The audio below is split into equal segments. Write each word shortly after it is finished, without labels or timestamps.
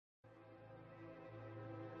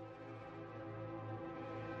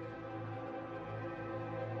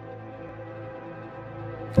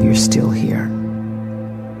you're still here.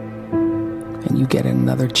 And you get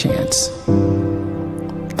another chance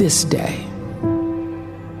this day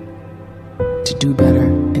to do better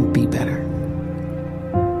and be better.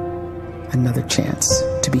 Another chance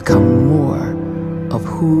to become more of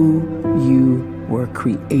who you were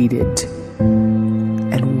created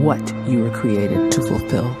and what you were created to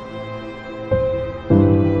fulfill.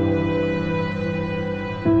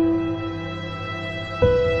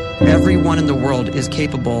 Everyone in the world is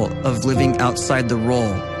capable of living outside the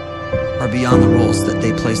role or beyond the roles that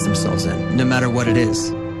they place themselves in, no matter what it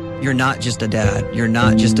is. You're not just a dad, you're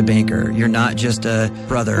not just a banker, you're not just a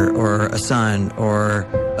brother or a son or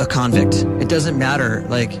a convict. It doesn't matter.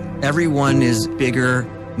 Like, everyone is bigger,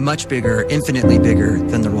 much bigger, infinitely bigger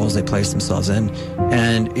than the roles they place themselves in,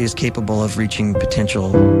 and is capable of reaching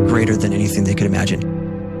potential greater than anything they could imagine.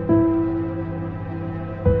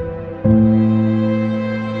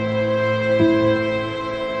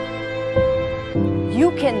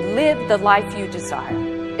 You can live the life you desire.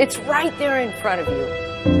 It's right there in front of you.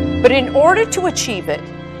 But in order to achieve it,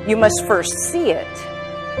 you must first see it,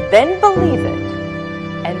 then believe it,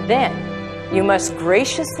 and then you must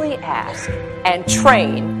graciously ask and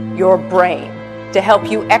train your brain to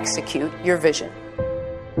help you execute your vision.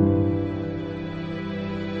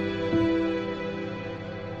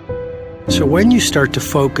 So when you start to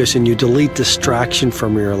focus and you delete distraction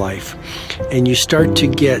from your life, and you start to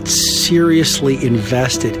get seriously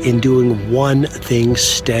invested in doing one thing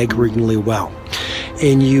staggeringly well,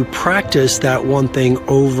 and you practice that one thing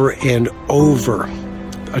over and over,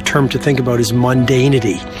 a term to think about is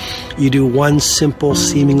mundanity. You do one simple,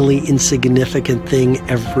 seemingly insignificant thing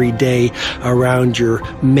every day around your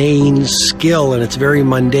main skill, and it's very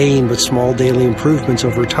mundane, but small daily improvements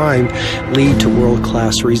over time lead to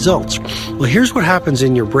world-class results. Well, here's what happens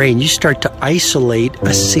in your brain. You start to isolate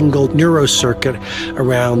a single neurocircuit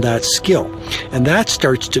around that skill, and that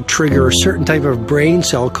starts to trigger a certain type of brain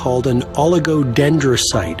cell called an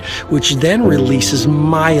oligodendrocyte, which then releases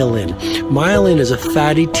myelin. Myelin is a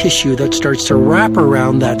fatty tissue that starts to wrap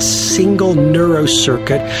around that single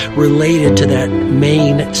neurocircuit related to that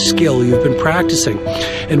main skill you've been practicing.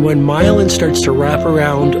 And when myelin starts to wrap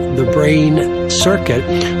around the brain circuit,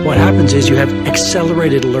 what happens is you have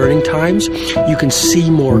accelerated learning times, you can see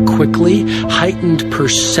more quickly, heightened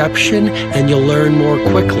perception, and you'll learn more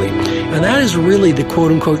quickly. And that is really the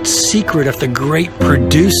quote-unquote secret of the great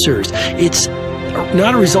producers. It's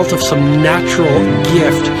not a result of some natural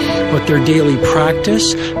gift, but their daily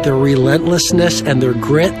practice, their relentlessness and their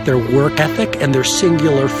grit, their work ethic, and their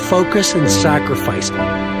singular focus and sacrifice.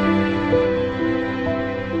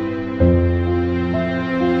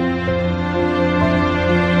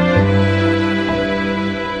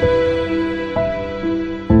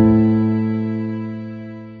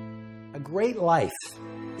 A great life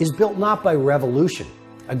is built not by revolution.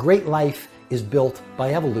 A great life is built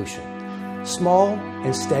by evolution. Small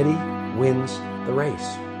and steady wins the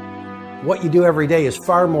race. What you do every day is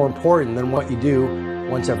far more important than what you do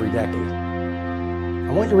once every decade.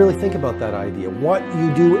 I want you to really think about that idea. What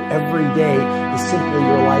you do every day is simply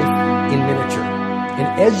your life in miniature.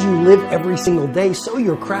 And as you live every single day, so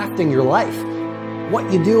you're crafting your life.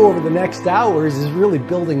 What you do over the next hours is really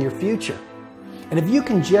building your future. And if you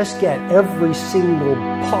can just get every single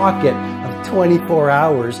pocket of 24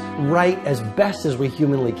 hours right as best as we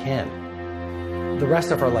humanly can, the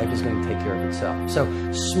rest of our life is going to take care of itself. So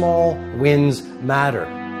small wins matter.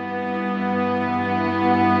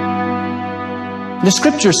 The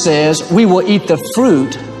scripture says we will eat the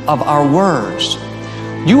fruit of our words.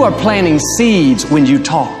 You are planting seeds when you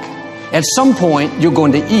talk. At some point, you're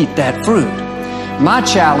going to eat that fruit. My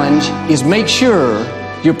challenge is make sure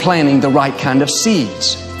you're planting the right kind of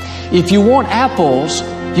seeds. If you want apples,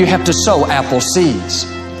 you have to sow apple seeds.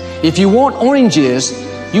 If you want oranges,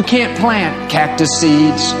 you can't plant cactus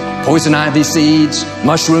seeds, poison ivy seeds,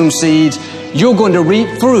 mushroom seeds. You're going to reap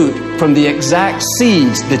fruit from the exact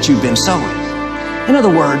seeds that you've been sowing. In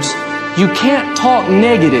other words, you can't talk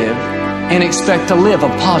negative and expect to live a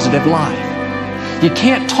positive life. You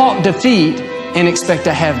can't talk defeat and expect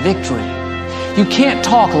to have victory. You can't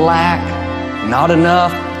talk lack, not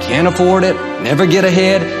enough, can't afford it, never get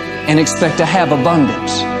ahead, and expect to have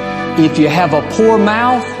abundance. If you have a poor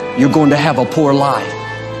mouth, you're going to have a poor life.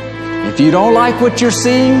 If you don't like what you're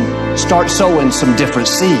seeing, start sowing some different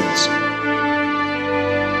seeds.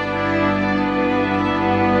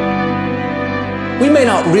 We may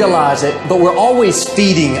not realize it, but we're always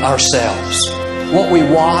feeding ourselves. What we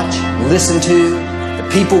watch, listen to, the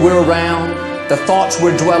people we're around, the thoughts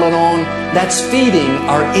we're dwelling on, that's feeding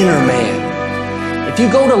our inner man. If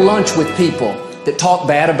you go to lunch with people that talk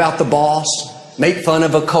bad about the boss, make fun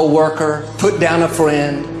of a coworker, put down a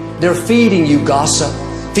friend. They're feeding you gossip,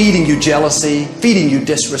 feeding you jealousy, feeding you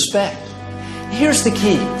disrespect. Here's the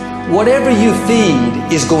key. Whatever you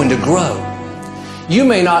feed is going to grow. You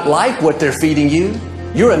may not like what they're feeding you.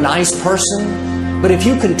 You're a nice person. But if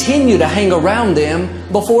you continue to hang around them,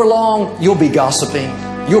 before long, you'll be gossiping.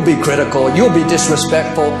 You'll be critical. You'll be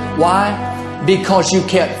disrespectful. Why? Because you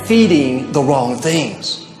kept feeding the wrong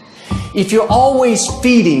things. If you're always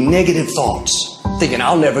feeding negative thoughts, thinking,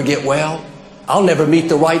 I'll never get well, I'll never meet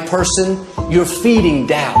the right person, you're feeding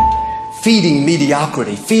doubt, feeding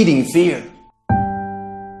mediocrity, feeding fear.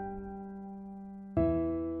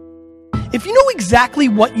 If you know exactly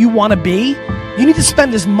what you want to be, you need to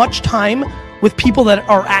spend as much time with people that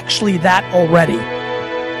are actually that already.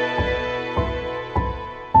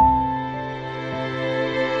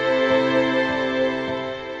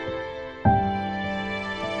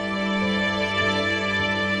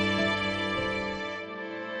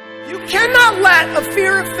 You cannot let a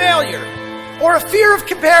fear of failure, or a fear of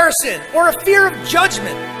comparison, or a fear of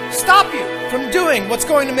judgment stop you from doing what's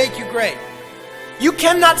going to make you great. You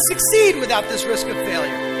cannot succeed without this risk of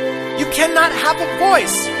failure. You cannot have a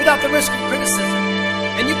voice without the risk of criticism.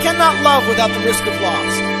 And you cannot love without the risk of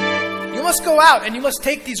loss. You must go out and you must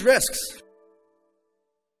take these risks.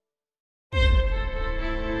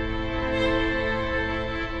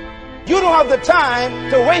 You don't have the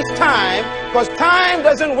time to waste time, because time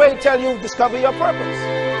doesn't wait till you discover your purpose.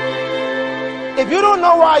 If you don't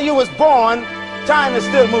know why you was born, time is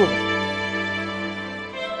still moving.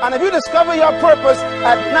 And if you discover your purpose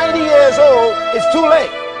at 90 years old, it's too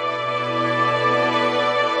late.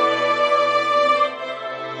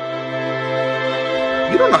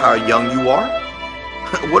 You don't know how young you are.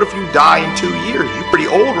 What if you die in 2 years? You're pretty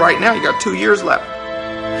old right now. You got 2 years left.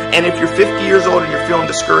 And if you're 50 years old and you're feeling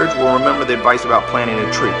discouraged, well, remember the advice about planting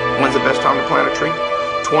a tree. When's the best time to plant a tree?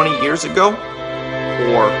 20 years ago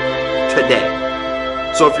or today?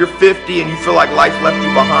 So if you're 50 and you feel like life left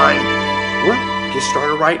you behind, well, get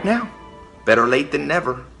started right now. Better late than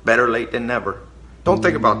never. Better late than never. Don't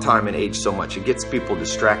think about time and age so much. It gets people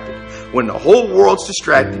distracted. When the whole world's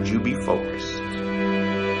distracted, you be focused.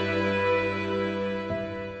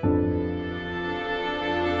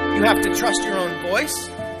 You have to trust your own voice,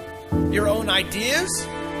 your own ideas,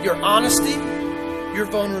 your honesty, your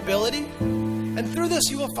vulnerability, and through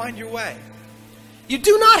this you will find your way. You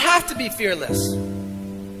do not have to be fearless.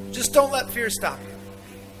 Just don't let fear stop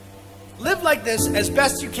you. Live like this as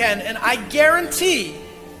best you can, and I guarantee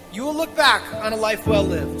you will look back on a life well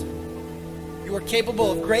lived. You are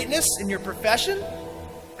capable of greatness in your profession,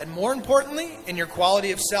 and more importantly, in your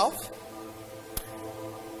quality of self.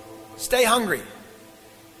 Stay hungry.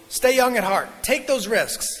 Stay young at heart. Take those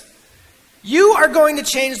risks. You are going to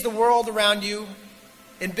change the world around you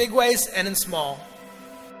in big ways and in small.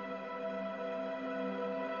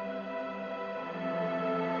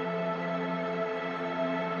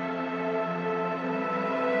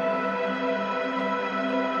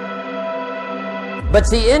 But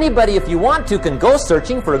see, anybody, if you want to, can go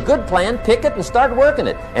searching for a good plan, pick it, and start working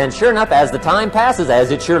it. And sure enough, as the time passes,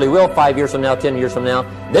 as it surely will, 5 years from now, 10 years from now,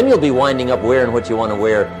 then you'll be winding up wearing what you want to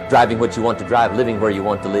wear, driving what you want to drive, living where you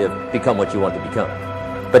want to live, become what you want to become.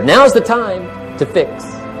 But now's the time to fix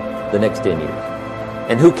the next 10 years.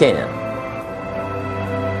 And who can?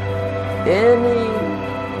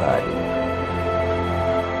 Anybody.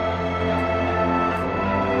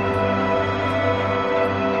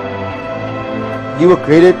 You were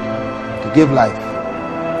created to give life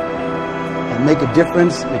and make a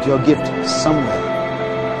difference with your gift somewhere.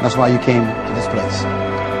 That's why you came to this place.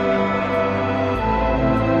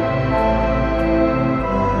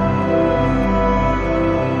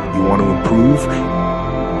 You want to improve?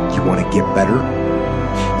 You want to get better?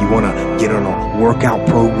 You want to get on a workout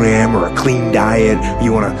program or a clean diet?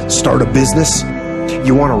 You want to start a business?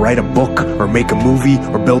 You want to write a book or make a movie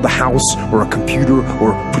or build a house or a computer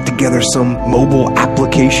or put together some mobile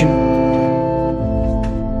application?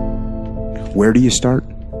 Where do you start?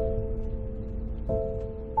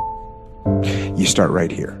 You start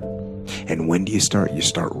right here. And when do you start? You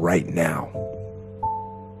start right now.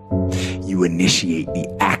 You initiate the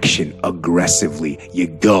action aggressively. You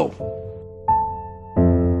go.